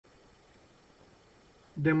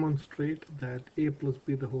demonstrate that a plus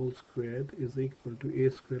b the whole squared is equal to a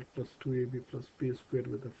squared plus 2ab plus b squared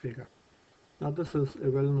with a figure. Now this is a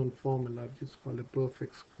well-known formula which is called a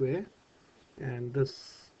perfect square, and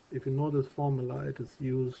this, if you know this formula, it is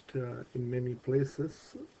used in many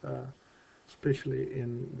places, especially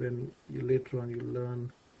when you later on you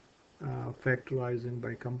learn factorizing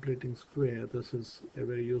by completing square. This is a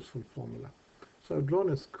very useful formula. So I've drawn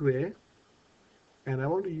a square, and I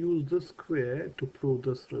want to use this square to prove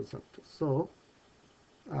this result. So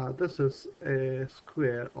this is a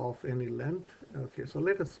square of any length. Okay, so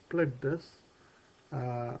let us split this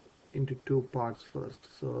into two parts first.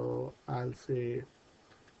 So I'll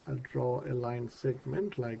draw a line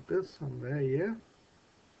segment like this somewhere here.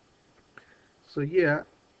 So here,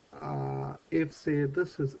 if say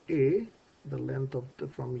this is A, the length of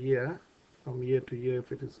from here to here,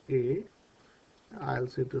 if it is A, I'll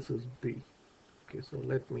say this is B. Okay, so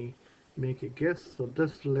let me make a guess. So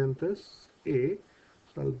this length is A.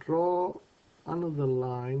 So I'll draw another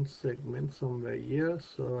line segment somewhere here.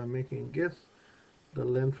 So I'm making a guess. The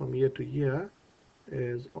length from here to here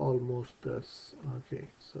is almost this. Okay,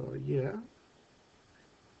 so here,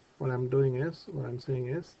 what I'm saying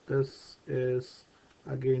is this is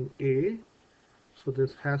again A. So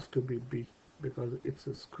this has to be B because it's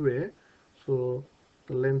a square. So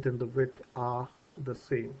the length and the width are the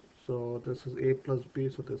same. So this is A plus B,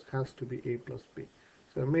 so this has to be A plus B.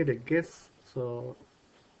 So I made a guess. So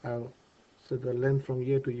the length from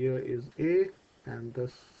here to here is A, and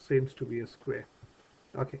this seems to be a square.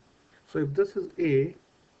 Okay, so if this is A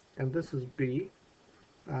and this is B,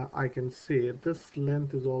 I can say this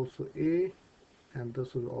length is also A and this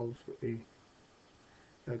is also A.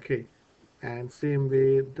 Okay, and same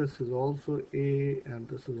way this is also A and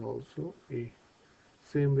this is also A.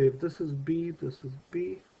 Same way, if this is B, this is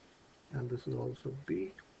B, and this is also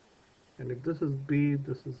B. And if this is B,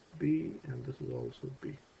 this is B, and this is also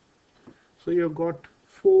B. So you've got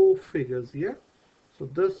four figures here. So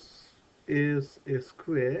this is a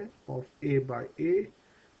square of A by A.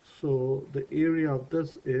 So the area of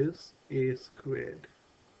this is A squared.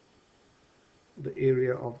 The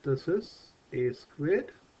area of this is A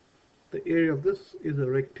squared. The area of this is a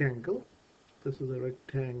rectangle. This is a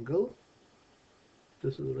rectangle.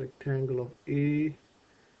 This is a rectangle of A.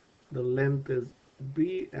 The length is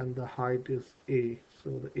B and the height is A. So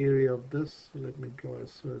the area of this, let me draw a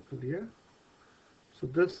circle here. So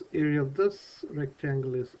this area of this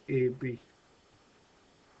rectangle is AB.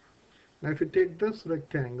 Now if you take this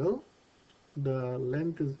rectangle, the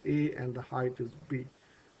length is A and the height is B.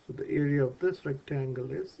 So the area of this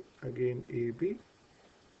rectangle is again AB,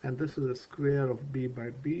 and this is a square of B by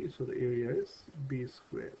B, so the area is B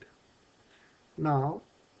squared. Now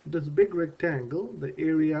this big rectangle, the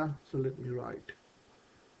area, so let me write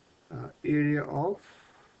area of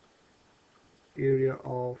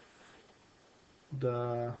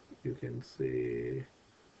the, you can say,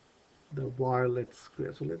 the violet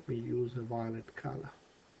square. So let me use a violet color,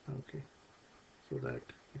 okay, so that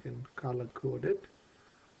you can color code it.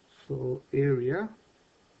 So area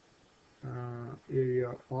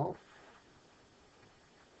of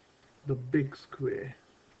the big square,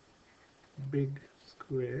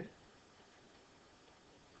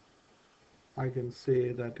 I can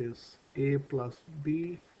say that is A plus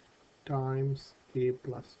B times A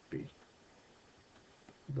plus B.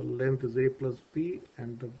 The length is A plus B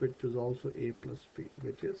and the width is also A plus B,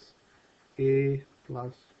 which is A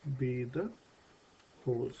plus B the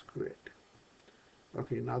whole squared.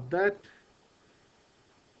 Okay, now that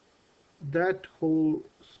whole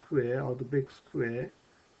square, or the big square,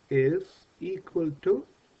 is equal to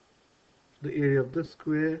the area of this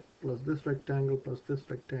square plus this rectangle plus this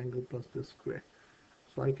rectangle plus this square.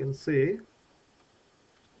 So I can say,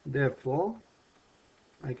 therefore,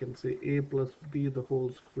 I can say A plus B the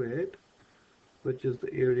whole squared, which is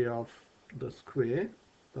the area of the square,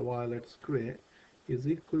 the violet square, is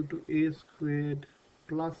equal to A squared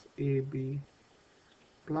plus AB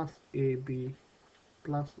plus AB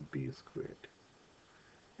plus B squared.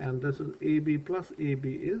 And this is AB plus AB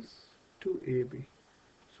is 2AB.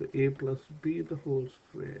 So A plus B the whole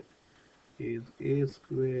squared is A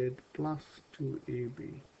squared plus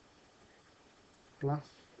 2AB plus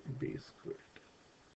B squared.